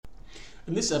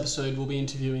In this episode, we'll be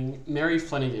interviewing Mary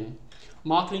Flanagan,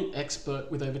 marketing expert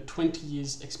with over 20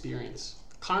 years experience.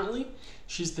 Currently,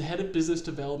 she's the head of business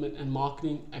development and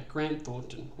marketing at Grant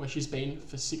Thornton, where she's been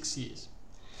for 6 years.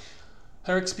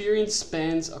 Her experience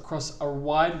spans across a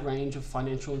wide range of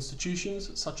financial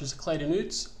institutions such as Clayton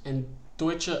Utz and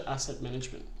Deutsche Asset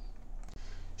Management.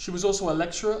 She was also a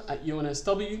lecturer at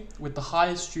UNSW with the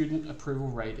highest student approval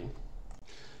rating.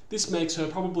 This makes her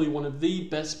probably one of the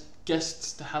best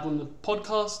guests to have on the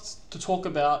podcast to talk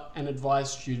about and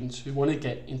advise students who want to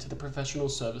get into the professional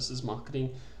services marketing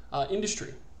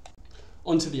industry.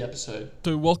 On to the episode.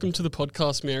 So welcome to the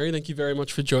podcast, Mary. Thank you very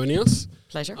much for joining us.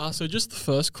 Pleasure. So just the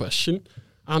first question,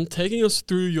 taking us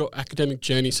through your academic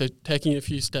journey, so taking a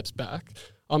few steps back,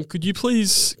 could you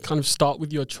please kind of start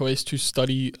with your choice to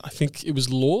study, I think it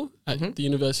was law at the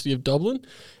University of Dublin,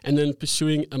 and then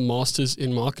pursuing a master's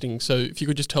in marketing. So if you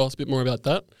could just tell us a bit more about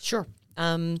that. Sure.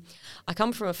 I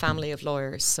come from a family of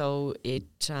lawyers, so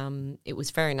it was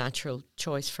a very natural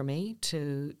choice for me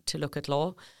to look at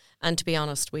law. And to be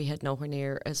honest, we had nowhere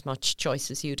near as much choice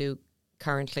as you do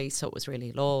currently. So it was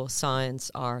really law,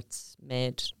 science, arts,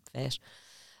 med, vet.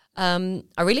 I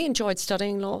really enjoyed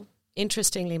studying law.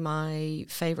 Interestingly, my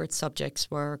favourite subjects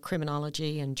were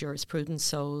criminology and jurisprudence,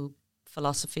 so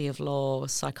philosophy of law,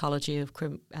 psychology of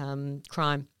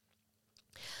crime.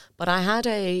 But I had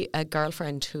a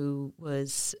girlfriend who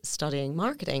was studying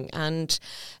marketing, and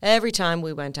every time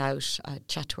we went out, I'd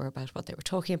chat to her about what they were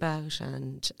talking about,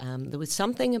 and there was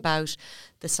something about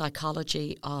the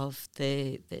psychology of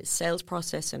the sales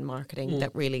process in marketing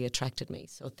that really attracted me.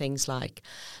 So things like,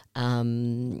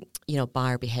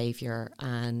 buyer behaviour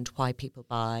and why people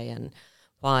buy and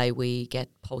why we get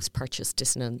post-purchase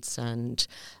dissonance and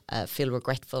feel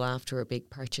regretful after a big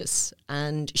purchase.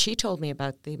 And she told me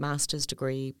about the master's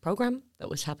degree program that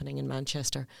was happening in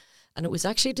Manchester. And it was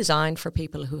actually designed for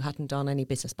people who hadn't done any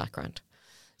business background.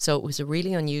 So it was a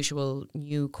really unusual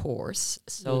new course.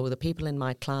 So the people in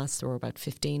my class, there were about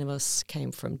 15 of us,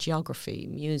 came from geography,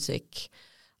 music,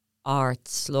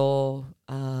 arts, law,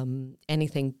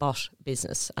 anything but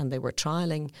business. And they were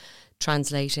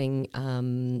translating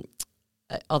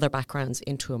other backgrounds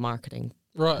into a marketing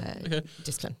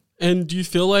discipline. And do you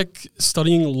feel like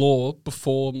studying law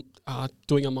before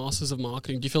doing a master's of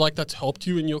marketing, do you feel like that's helped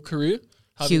you in your career?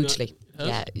 Hugely,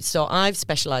 yeah. So I've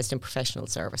specialised in professional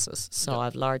services. So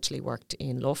I've largely worked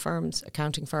in law firms,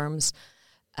 accounting firms.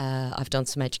 I've done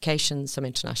some education, some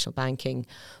international banking,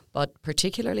 but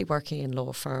particularly working in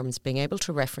law firms, being able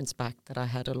to reference back that I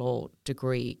had a law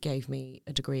degree gave me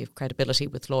a degree of credibility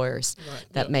with lawyers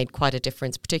that made quite a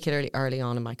difference, particularly early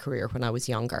on in my career when I was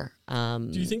younger. Do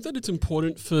you think that it's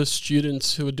important for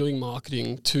students who are doing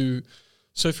marketing to,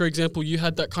 so for example, you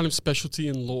had that kind of specialty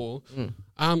in law.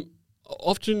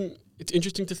 Often it's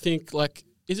interesting to think, like,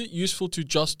 is it useful to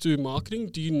just do marketing?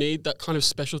 Do you need that kind of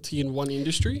specialty in one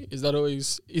industry? Is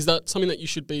that something that you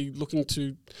should be looking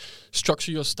to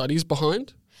structure your studies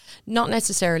behind? Not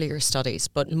necessarily your studies,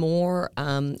 but more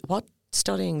what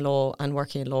studying law and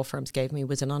working in law firms gave me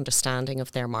was an understanding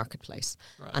of their marketplace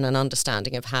and an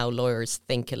understanding of how lawyers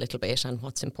think a little bit and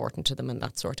what's important to them and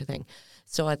that sort of thing.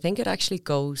 So I think it actually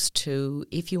goes to,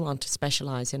 if you want to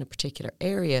specialise in a particular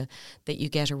area, that you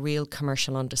get a real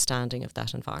commercial understanding of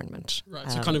that environment.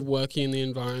 Right, so kind of working in the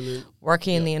environment.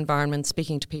 Working in the environment,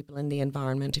 speaking to people in the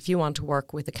environment. If you want to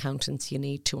work with accountants, you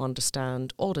need to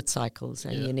understand audit cycles,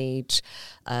 and you need,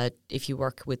 if you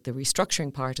work with the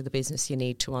restructuring part of the business, you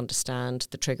need to understand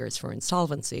the triggers for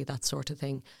insolvency, that sort of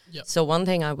thing. Yep. So one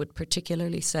thing I would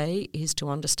particularly say is to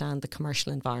understand the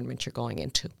commercial environment you're going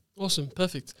into. Awesome,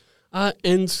 perfect.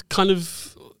 And kind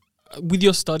of with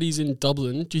your studies in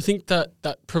Dublin, do you think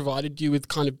that provided you with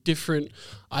kind of different,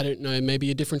 I don't know, maybe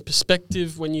a different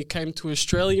perspective when you came to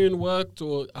Australia and worked,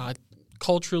 or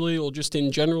culturally, or just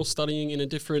in general studying in a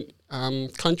different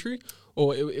country?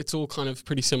 Or it's all kind of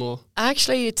pretty similar?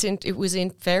 Actually, it was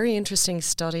very interesting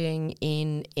studying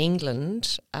in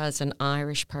England as an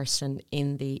Irish person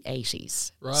in the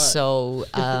 80s. Right. So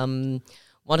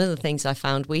one of the things I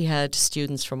found, we had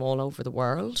students from all over the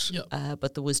world,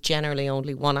 but there was generally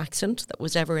only one accent that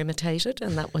was ever imitated,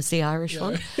 and that was the Irish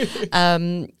one.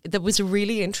 There was a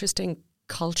really interesting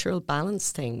cultural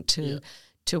balance thing to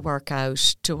work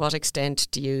out to what extent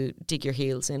do you dig your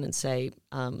heels in and say,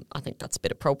 I think that's a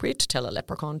bit appropriate to tell a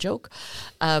leprechaun joke,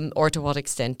 or to what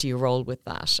extent do you roll with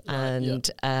that?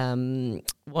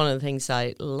 One of the things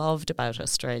I loved about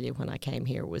Australia when I came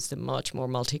here was the much more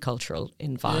multicultural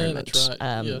environment. Yeah,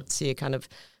 that's right. So you kind of,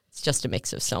 it's just a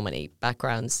mix of so many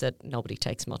backgrounds that nobody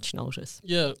takes much notice.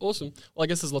 Yeah, awesome. Well, I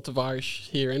guess there's lots of Irish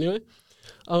here anyway.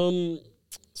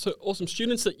 So awesome.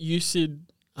 Students at UCID,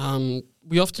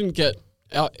 we often get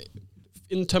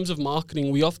in terms of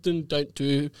marketing, we often don't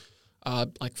do,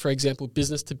 like, for example,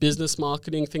 business-to-business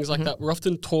marketing, things like that. We're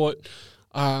often taught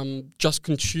just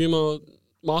consumer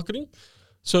marketing.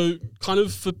 So kind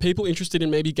of for people interested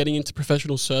in maybe getting into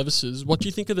professional services, what do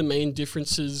you think are the main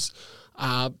differences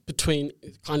between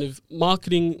kind of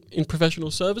marketing in professional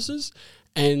services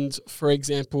and, for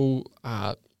example,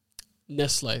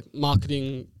 Nestle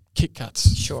marketing Kit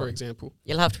Kats, for example?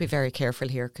 You'll have to be very careful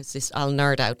here because I'll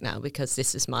nerd out now because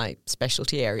this is my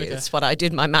specialty area. Okay. It's what I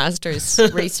did my master's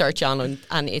research on,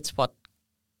 and it's what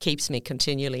keeps me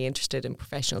continually interested in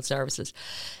professional services.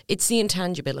 It's the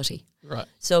intangibility. Right.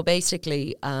 So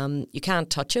basically, you can't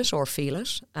touch it or feel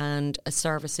it, and a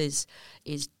service is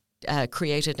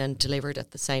created and delivered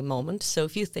at the same moment. So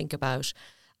if you think about,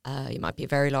 you might be a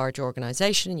very large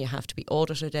organisation, you have to be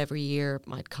audited every year. It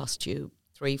might cost you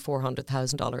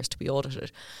 $300,000-$400,000 to be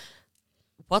audited.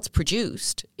 What's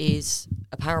produced is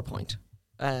a PowerPoint.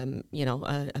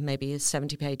 Maybe a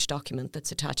 70-page document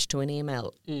that's attached to an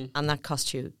email, and that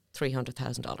costs you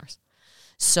 $300,000.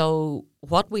 So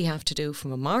what we have to do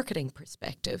from a marketing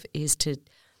perspective is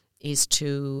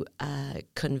to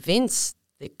convince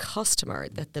the customer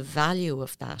that the value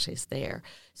of that is there.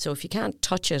 So if you can't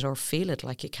touch it or feel it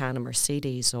like you can a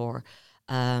Mercedes or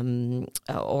a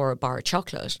bar of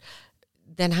chocolate,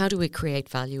 then how do we create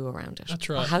value around it? That's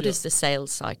right. How does the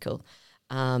sales cycle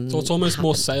so it's almost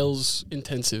more sales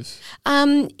intensive.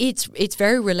 It's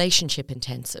very relationship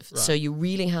intensive. Right. So you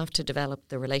really have to develop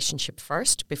the relationship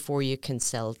first before you can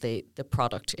sell the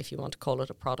product, if you want to call it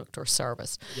a product or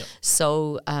service. Yep.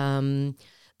 So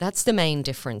that's the main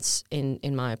difference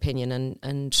in my opinion,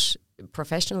 and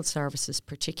professional services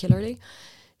particularly.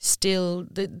 Still,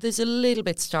 there's a little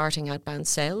bit starting outbound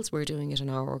sales. We're doing it in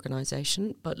our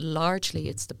organisation, but largely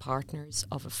it's the partners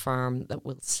of a firm that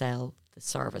will sell the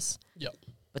service. Yep.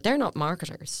 But they're not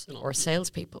marketers or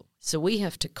salespeople. So we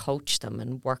have to coach them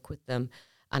and work with them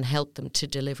and help them to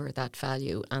deliver that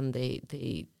value and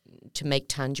to make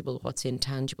tangible what's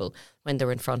intangible when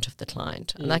they're in front of the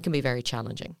client. And that can be very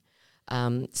challenging.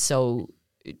 So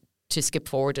to skip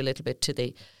forward a little bit to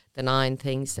the 9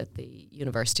 things that the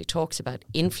university talks about,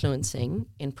 influencing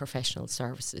in professional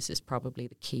services is probably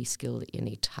the key skill that you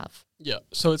need to have. Yeah.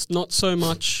 So it's not so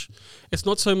much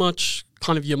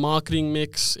kind of your marketing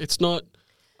mix. It's not,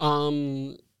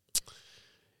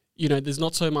 there's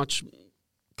not so much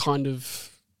kind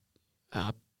of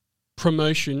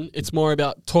promotion. It's more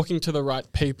about talking to the right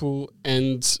people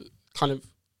and kind of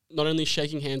not only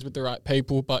shaking hands with the right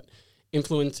people, but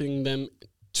influencing them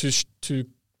to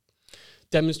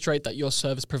demonstrate that your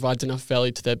service provides enough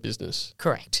value to their business.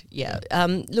 Correct, yeah.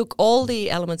 Look, all the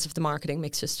elements of the marketing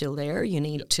mix are still there. You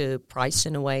need to price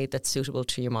in a way that's suitable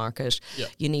to your market.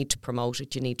 You need to promote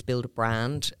it. You need to build a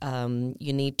brand.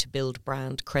 You need to build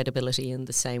brand credibility in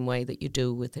the same way that you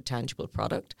do with a tangible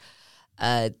product.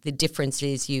 The difference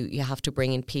is you have to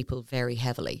bring in people very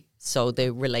heavily. So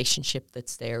the relationship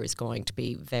that's there is going to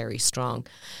be very strong.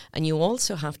 And you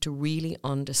also have to really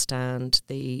understand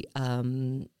the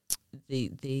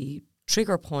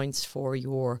trigger points for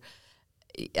your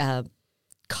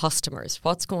customers.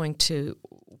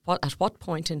 At what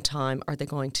point in time are they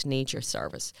going to need your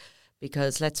service?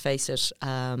 Because let's face it,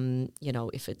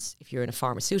 if you're in a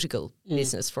pharmaceutical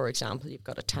business, for example, you've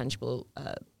got a tangible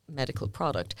medical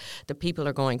product that people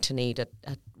are going to need at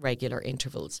regular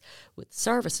intervals. With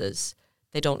services,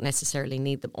 they don't necessarily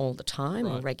need them all the time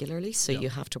or regularly, so you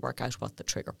have to work out what the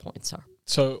trigger points are.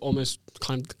 So almost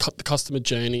kind of the customer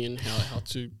journey and how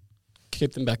to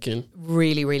keep them back in.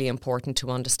 Really, really important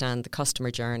to understand the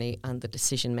customer journey and the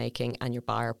decision making and your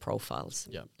buyer profiles.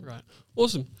 Yeah, right.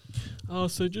 Awesome.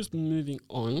 So just moving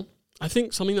on, I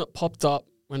think something that popped up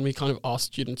when we kind of asked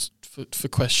students for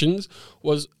questions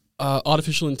was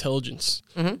artificial intelligence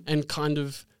and kind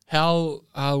of how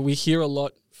we hear a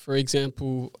lot, for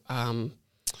example,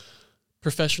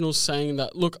 professionals saying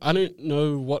that, look, I don't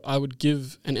know what I would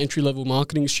give an entry-level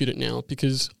marketing student now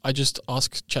because I just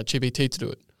ask ChatGPT to do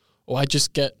it. Or I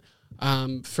just get,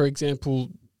 for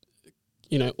example,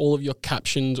 all of your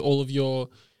captions, all of your,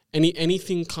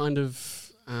 anything kind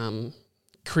of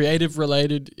creative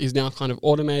related is now kind of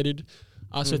automated.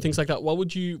 So things like that. What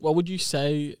would you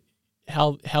say,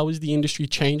 how is the industry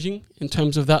changing in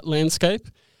terms of that landscape?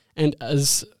 And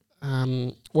as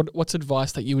what's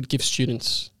advice that you would give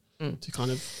students to kind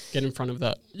of get in front of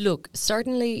that? Look,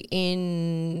 certainly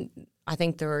I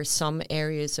think there are some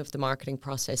areas of the marketing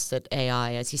process that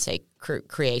AI, as you say,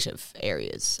 creative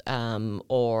areas,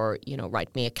 or,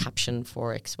 write me a caption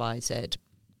for X, Y, Z.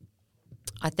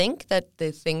 I think that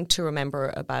the thing to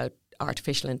remember about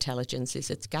artificial intelligence is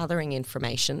it's gathering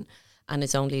information and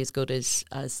is only as good as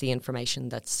the information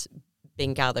that's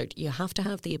being gathered. You have to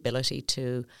have the ability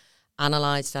to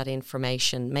analyze that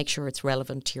information, make sure it's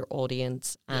relevant to your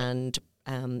audience, and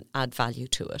add value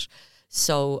to it.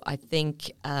 So I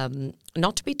think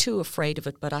not to be too afraid of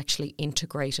it, but actually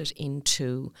integrate it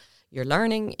into your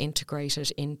learning, integrate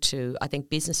it into, I think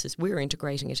businesses, we're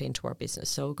integrating it into our business.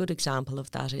 So a good example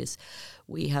of that is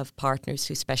we have partners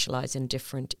who specialise in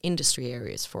different industry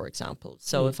areas, for example.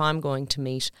 So if I'm going to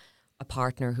meet a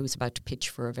partner who's about to pitch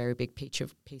for a very big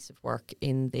piece of work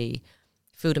in the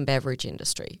food and beverage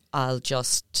industry, I'll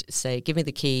just say, give me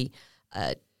the key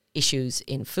issues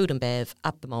in food and bev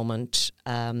at the moment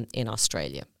in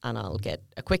Australia, and I'll get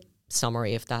a quick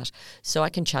summary of that so I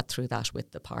can chat through that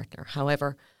with the partner.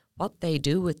 However, what they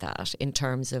do with that in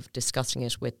terms of discussing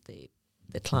it with the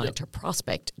client or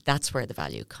prospect, that's where the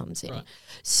value comes in. Right.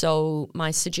 So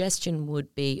my suggestion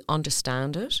would be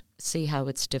understand it, see how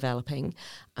it's developing,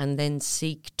 and then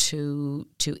seek to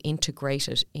integrate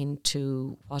it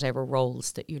into whatever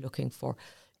roles that you're looking for.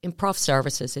 In prof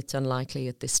services, it's unlikely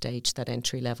at this stage that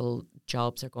entry-level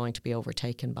jobs are going to be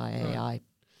overtaken by AI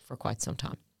for quite some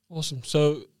time. Awesome.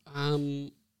 So,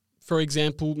 for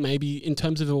example, maybe in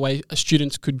terms of the way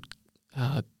students could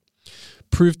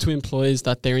prove to employers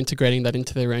that they're integrating that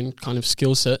into their own kind of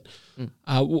skill set,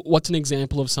 what's an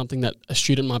example of something that a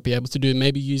student might be able to do?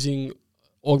 Maybe using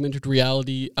augmented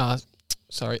reality,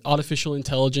 artificial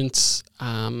intelligence,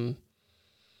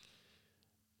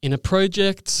 in a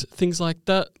project, things like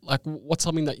that? Like, what's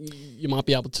something that you might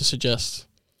be able to suggest?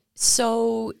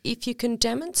 So if you can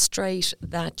demonstrate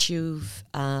that you've,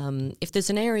 if there's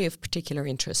an area of particular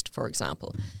interest, for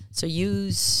example, so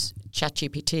use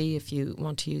ChatGPT if you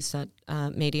want to use that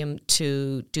medium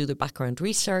to do the background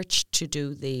research, to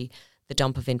do the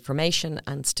dump of information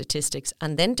and statistics,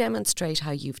 and then demonstrate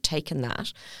how you've taken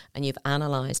that and you've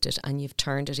analysed it and you've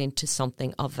turned it into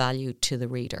something of value to the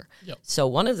reader. Yep. So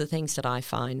one of the things that I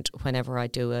find whenever I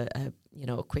do a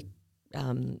quick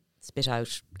spit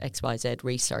out XYZ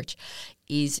research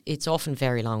is it's often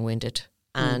very long-winded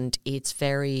and it's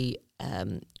very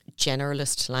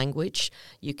generalist language.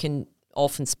 You can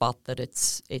often spot that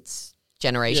it's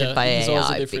generated by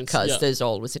AI because there's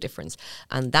always a difference,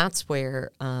 and that's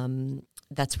where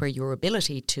your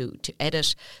ability to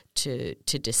edit, to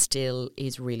distill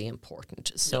is really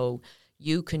important. So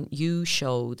you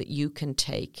show that you can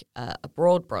take a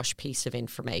broad brush piece of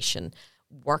information,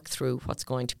 work through what's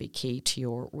going to be key to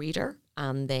your reader,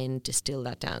 and then distill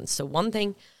that down. So one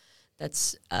thing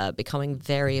that's becoming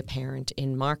very apparent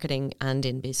in marketing and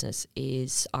in business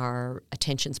is our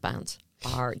attention spans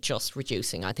are just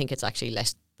reducing. I think it's actually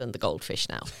less than the goldfish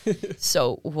now.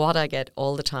 So what I get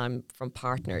all the time from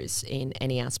partners in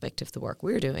any aspect of the work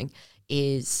we're doing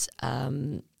is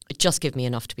just give me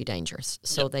enough to be dangerous.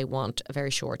 So they want a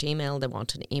very short email. They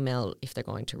want an email, if they're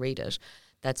going to read it,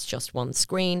 that's just one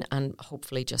screen and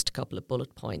hopefully just a couple of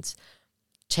bullet points.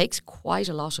 Takes quite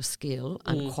a lot of skill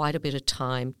and quite a bit of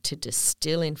time to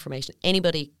distill information.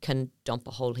 Anybody can dump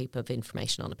a whole heap of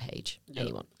information on a page,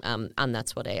 anyone, and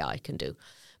that's what AI can do.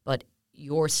 But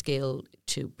your skill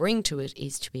to bring to it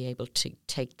is to be able to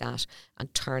take that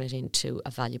and turn it into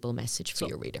a valuable message for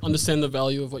your reader. Understand the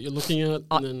value of what you're looking at.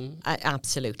 And then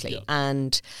absolutely.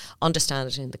 And understand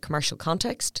it in the commercial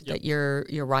context that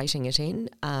you're writing it in.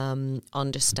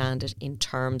 Understand it in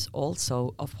terms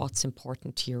also of what's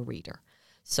important to your reader.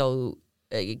 So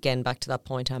again, back to that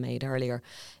point I made earlier,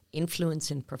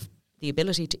 influence in the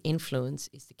ability to influence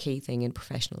is the key thing in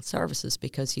professional services,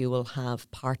 because you will have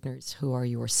partners who are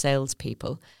your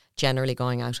salespeople generally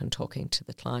going out and talking to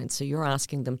the client. So you're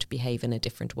asking them to behave in a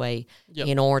different way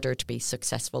in order to be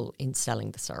successful in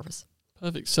selling the service.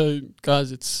 Perfect. So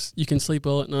guys, you can sleep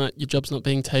well at night. Your job's not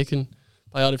being taken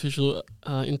by artificial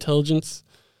intelligence.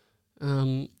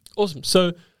 Awesome.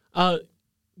 So the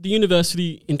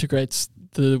university integrates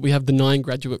we have the 9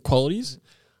 graduate qualities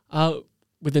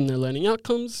within their learning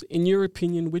outcomes. In your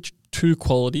opinion, which 2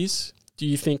 qualities do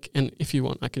you think, and if you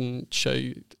want, I can show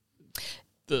you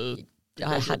the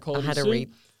graduate qualities. I had a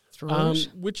read through it.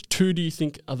 Which 2 do you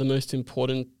think are the most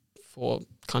important for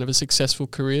kind of a successful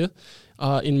career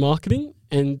in marketing,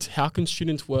 and how can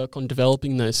students work on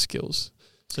developing those skills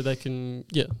so they can,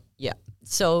 Yeah.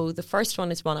 So the first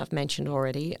one is one I've mentioned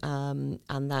already, and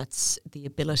that's the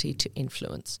ability to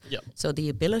influence. So the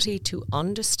ability to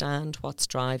understand what's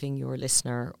driving your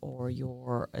listener or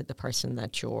the person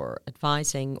that you're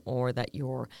advising or that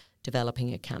you're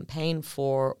developing a campaign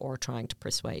for or trying to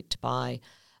persuade to buy.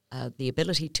 The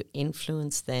ability to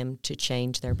influence them to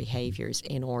change their behaviours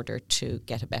in order to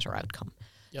get a better outcome.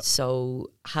 So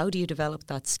how do you develop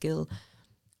that skill?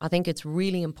 I think it's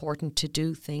really important to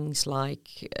do things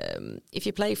like, if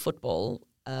you play football,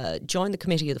 join the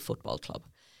committee of the football club.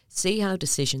 See how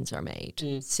decisions are made.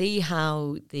 See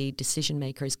how the decision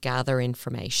makers gather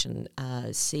information.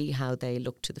 See how they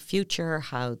look to the future,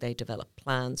 how they develop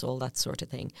plans, all that sort of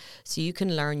thing. So you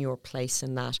can learn your place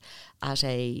in that at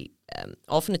a,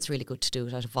 often it's really good to do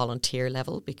it at a volunteer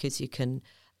level, because you can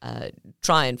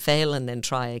try and fail and then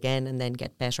try again and then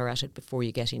get better at it before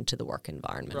you get into the work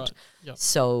environment. Right. Yep.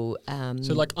 So,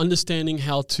 so like understanding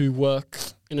how to work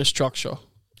in a structure,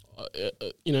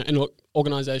 an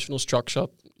organizational structure.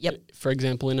 Yep. For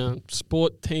example, in a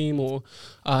sport team or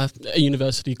a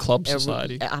university club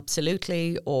society.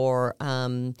 Absolutely. Or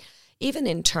even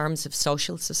in terms of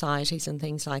social societies and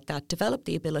things like that, develop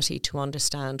the ability to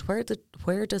understand where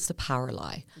does the power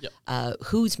lie? Yep.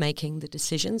 Who's making the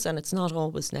decisions? And it's not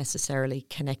always necessarily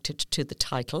connected to the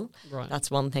title. Right. That's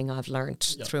one thing I've learned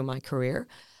through my career.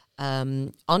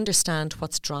 Understand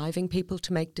what's driving people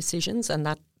to make decisions, and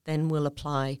that then will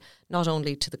apply not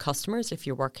only to the customers if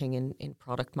you're working in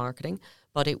product marketing,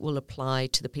 but it will apply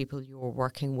to the people you're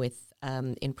working with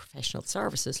in professional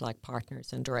services like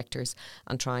partners and directors,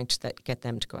 and trying to get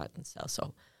them to go out and sell.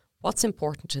 So what's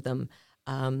important to them,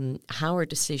 how are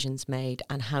decisions made,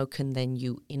 and how can then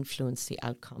you influence the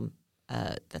outcome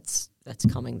that's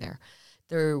coming there.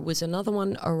 There was another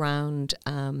one around,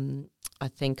 I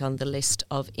think, on the list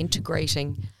of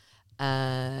integrating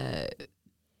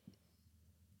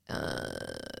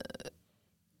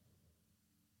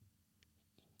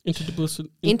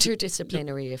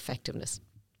interdisciplinary effectiveness.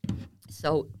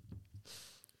 So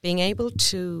being able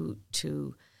to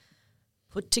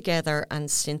put together and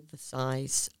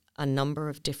synthesize a number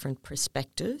of different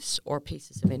perspectives or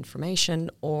pieces of information,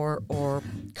 or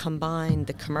combine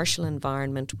the commercial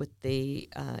environment with the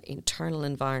internal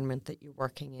environment that you're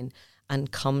working in,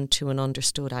 and come to an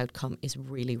understood outcome is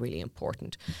really, really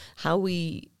important. How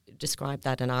we describe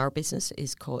that in our business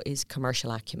is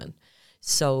commercial acumen.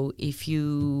 So if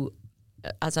you,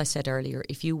 as I said earlier,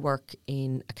 if you work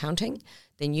in accounting,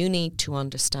 then you need to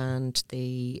understand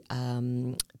the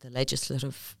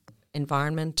legislative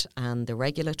environment and the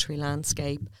regulatory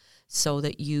landscape, so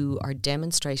that you are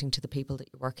demonstrating to the people that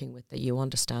you're working with that you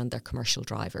understand their commercial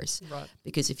drivers. Right.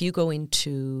 Because if you go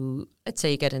into, let's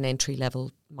say you get an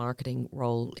entry-level marketing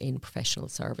role in professional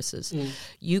services,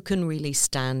 you can really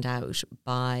stand out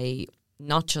by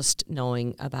not just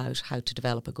knowing about how to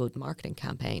develop a good marketing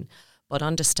campaign, but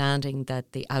understanding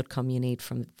that the outcome you need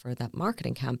for that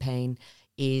marketing campaign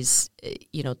is,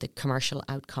 the commercial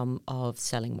outcome of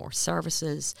selling more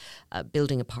services,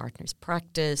 building a partner's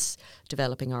practice,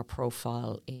 developing our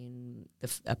profile in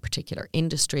a particular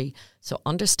industry. So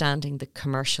understanding the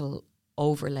commercial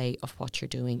overlay of what you're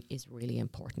doing is really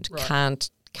important. Right.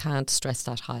 Can't stress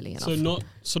that highly enough.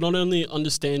 So not only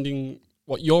understanding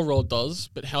what your role does,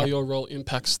 but how your role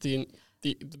impacts the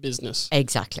business.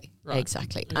 Exactly. Right.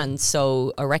 Exactly. Yeah. And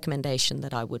so a recommendation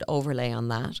that I would overlay on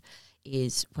that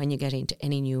is, when you get into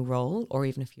any new role, or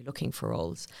even if you're looking for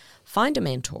roles, find a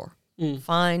mentor.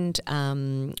 Find,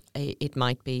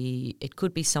 it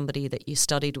could be somebody that you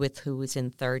studied with who was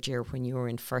in third year when you were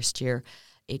in first year.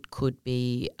 It could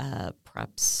be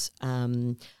perhaps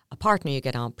a partner you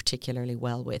get on particularly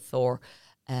well with, or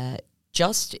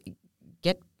just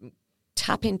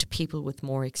tap into people with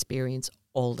more experience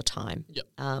all the time. Yep.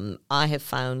 I have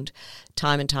found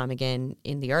time and time again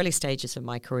in the early stages of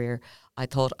my career, I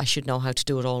thought I should know how to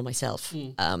do it all myself,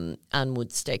 and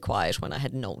would stay quiet when I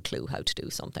had no clue how to do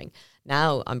something.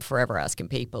 Now I'm forever asking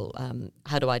people,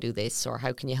 how do I do this, or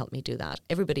how can you help me do that?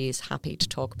 Everybody is happy to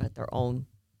talk about their own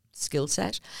skill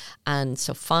set, and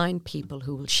so find people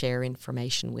who will share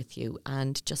information with you,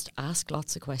 and just ask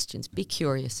lots of questions. Be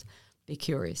curious. Be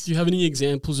curious. Do you have any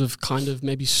examples of kind of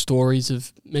maybe stories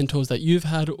of mentors that you've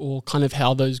had, or kind of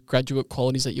how those graduate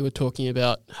qualities that you were talking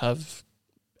about have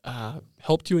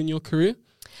helped you in your career?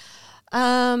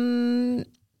 Funnily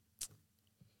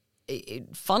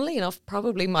enough,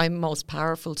 probably my most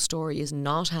powerful story is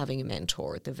not having a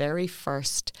mentor. The very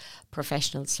first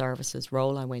professional services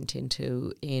role I went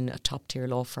into in a top-tier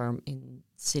law firm in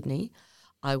Sydney,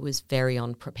 I was very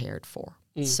unprepared for.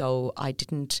 So I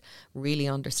didn't really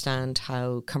understand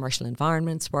how commercial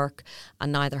environments work,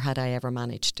 and neither had I ever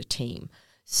managed a team.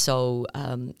 So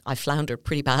I floundered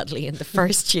pretty badly in the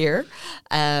first year,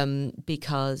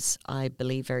 because I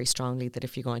believe very strongly that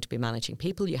if you're going to be managing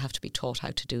people, you have to be taught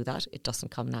how to do that. It doesn't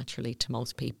come naturally to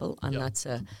most people, and that's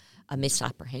a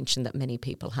misapprehension that many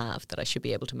people have, that I should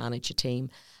be able to manage a team.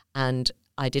 And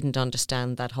I didn't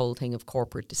understand that whole thing of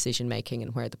corporate decision making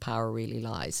and where the power really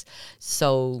lies.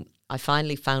 So I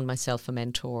finally found myself a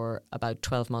mentor about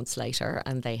 12 months later,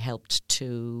 and they helped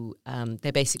to,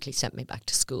 they basically sent me back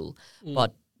to school,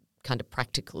 but kind of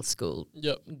practical school.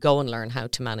 Yep. Go and learn how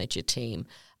to manage a team,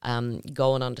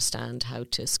 go and understand how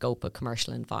to scope a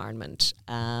commercial environment,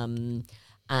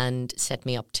 and set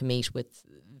me up to meet with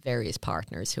various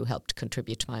partners who helped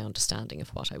contribute to my understanding of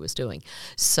what I was doing.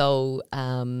 So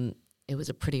it was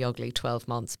a pretty ugly 12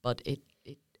 months, but it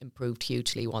improved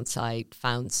hugely once I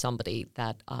found somebody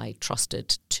that I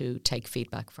trusted to take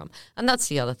feedback from. And that's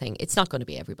the other thing. It's not going to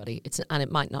be everybody. And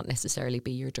it might not necessarily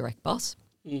be your direct boss.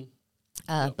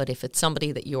 But if it's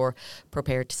somebody that you're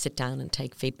prepared to sit down and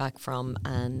take feedback from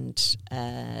and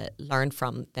learn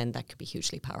from, then that could be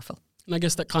hugely powerful. And I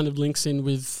guess that kind of links in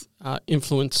with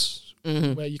influence,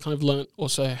 where you kind of learn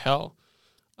also how,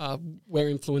 where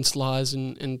influence lies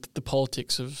and the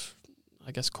politics of,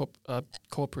 I guess,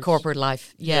 corporate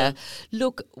life. Yeah.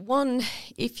 Look,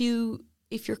 if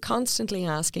you're constantly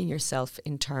asking yourself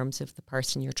in terms of the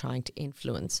person you're trying to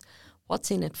influence, what's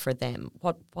in it for them?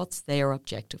 What's their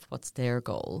objective? What's their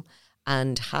goal?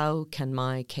 And how can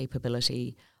my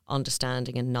capability,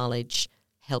 understanding and knowledge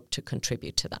help to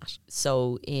contribute to that?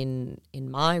 So in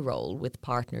my role with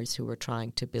partners who are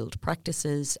trying to build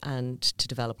practices and to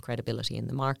develop credibility in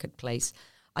the marketplace,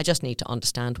 I just need to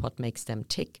understand what makes them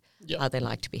tick, how they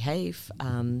like to behave.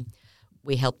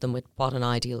 We help them with what an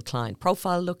ideal client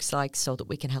profile looks like so that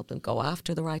we can help them go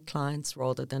after the right clients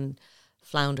rather than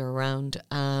flounder around.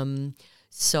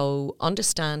 So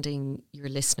understanding your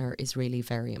listener is really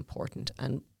very important.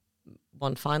 And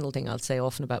one final thing I'll say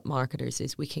often about marketers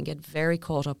is we can get very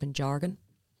caught up in jargon.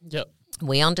 Yep.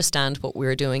 We understand what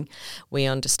we're doing. We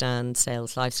understand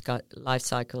sales life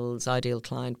cycles, ideal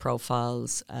client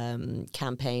profiles,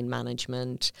 campaign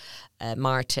management,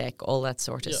 MarTech, all that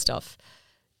sort of stuff.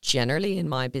 Generally, in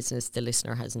my business, the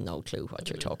listener has no clue what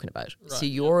you're talking about. Right, so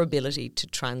your ability to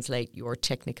translate your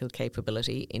technical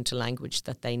capability into language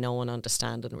that they know and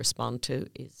understand and respond to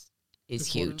is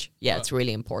huge. Yeah, it's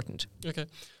really important. Okay.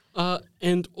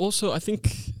 And also, I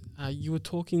think you were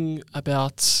talking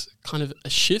about kind of a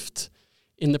shift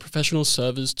in the professional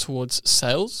service towards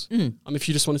sales. If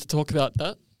you just wanted to talk about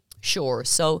that. Sure.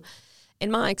 So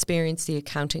in my experience, the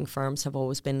accounting firms have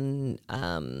always been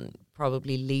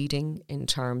probably leading in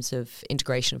terms of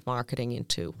integration of marketing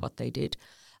into what they did.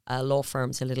 Law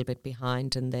firms a little bit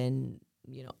behind, and then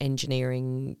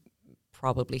engineering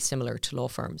probably similar to law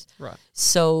firms. Right.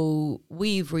 So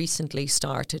we've recently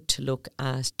started to look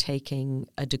at taking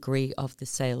a degree of the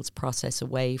sales process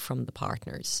away from the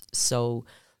partners. So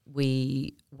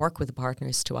we work with the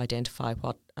partners to identify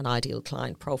what an ideal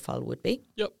client profile would be.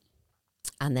 Yep.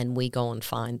 And then we go and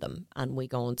find them, and we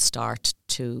go and start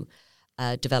to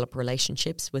develop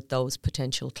relationships with those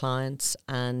potential clients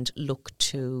and look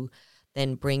to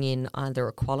then bring in either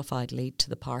a qualified lead to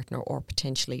the partner or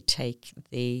potentially take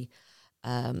the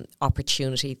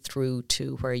opportunity through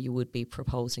to where you would be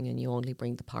proposing and you only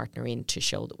bring the partner in to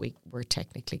show that we're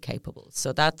technically capable.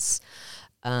 So that's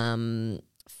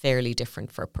fairly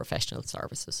different for professional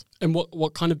services. And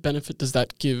what kind of benefit does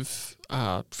that give,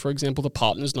 for example, the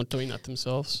partners not doing that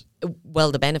themselves?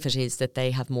 Well, the benefit is that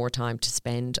they have more time to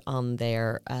spend on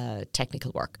their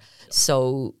technical work.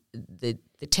 So the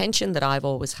tension that I've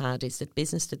always had is that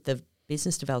the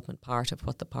business development part of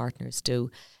what the partners do,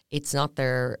 it's not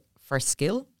their first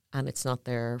skill and it's not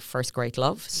their first great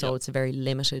love. So it's a very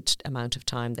limited amount of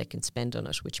time they can spend on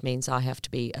it, which means I have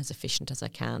to be as efficient as I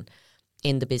can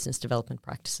in the business development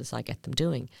practices I get them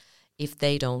doing. If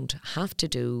they don't have to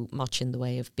do much in the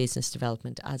way of business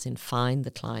development, as in find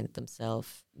the client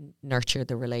themselves, nurture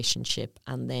the relationship,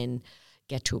 and then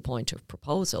get to a point of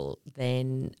proposal,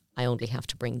 then I only have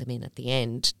to bring them in at the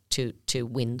end to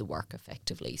win the work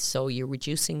effectively. So you're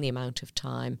reducing the amount of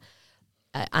time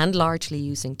and largely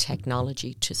using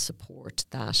technology to support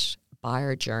that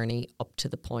buyer journey up to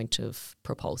the point of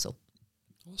proposal.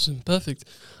 Awesome, perfect.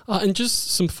 And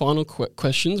just some final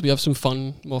questions. We have some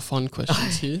more fun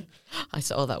questions here. I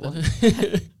saw that one.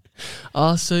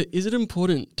 So is it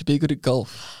important to be good at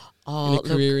golf in a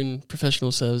career in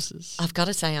professional services? I've got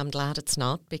to say I'm glad it's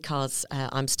not, because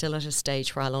I'm still at a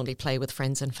stage where I'll only play with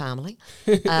friends and family.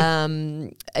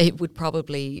 It would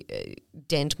probably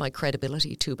dent my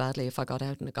credibility too badly if I got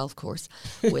out in a golf course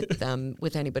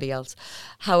with anybody else.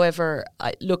 However,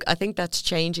 I think that's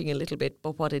changing a little bit,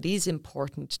 but what it is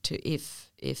important to,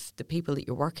 if the people that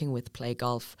you're working with play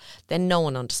golf, then know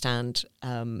and understand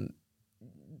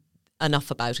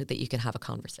enough about it that you can have a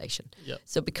conversation. Yeah.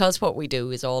 So because what we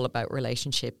do is all about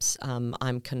relationships,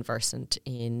 I'm conversant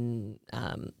in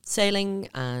sailing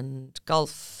and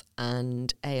golf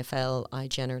and AFL. I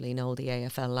generally know the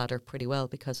AFL ladder pretty well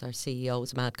because our CEO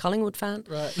is a mad Collingwood fan.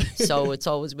 Right. So it's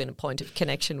always been a point of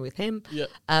connection with him. Yeah.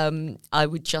 I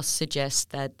would just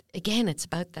suggest that, again, it's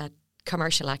about that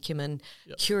commercial acumen,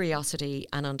 curiosity,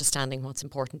 and understanding what's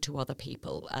important to other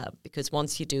people. Because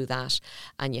once you do that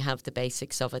and you have the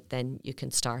basics of it, then you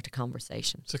can start a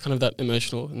conversation. So kind of that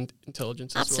emotional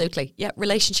intelligence. Absolutely. As well. Yeah,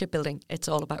 relationship building. It's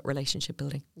all about relationship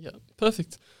building. Yeah,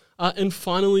 perfect. And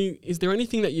finally, is there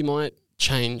anything that you might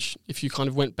change if you kind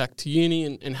of went back to uni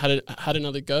and had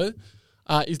another go?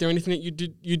 Is there anything that you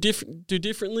do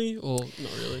differently, or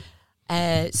not really?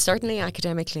 Certainly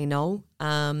academically, no.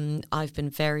 I've been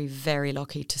very, very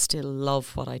lucky to still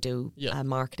love what I do,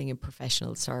 marketing and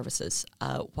professional services.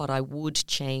 What I would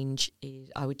change is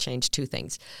I would change two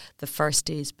things. The first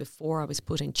is before I was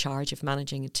put in charge of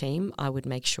managing a team, I would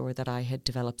make sure that I had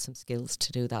developed some skills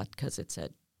to do that because it's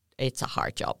a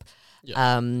hard job.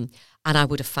 Yeah. And I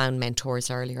would have found mentors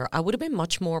earlier. I would have been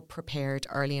much more prepared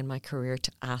early in my career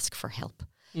to ask for help.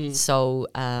 So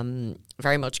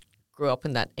very much grew up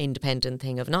in that independent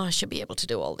thing of, no, I should be able to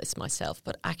do all this myself.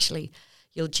 But actually,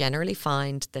 you'll generally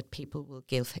find that people will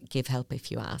give help if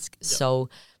you ask. Yep. So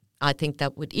I think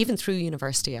that would, even through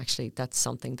university, actually, that's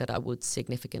something that I would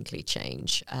significantly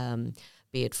change,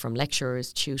 be it from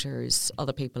lecturers, tutors,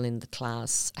 other people in the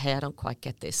class. Hey, I don't quite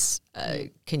get this.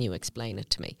 Can you explain it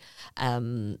to me?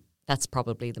 That's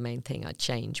probably the main thing I'd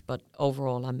change. But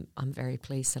overall, I'm very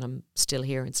pleased that I'm still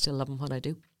here and still loving what I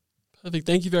do. Perfect.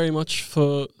 Thank you very much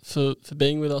for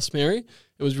being with us, Mary.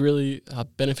 It was really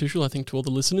beneficial, I think, to all the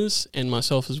listeners and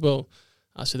myself as well.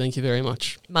 So thank you very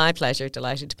much. My pleasure.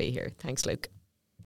 Delighted to be here. Thanks, Luke.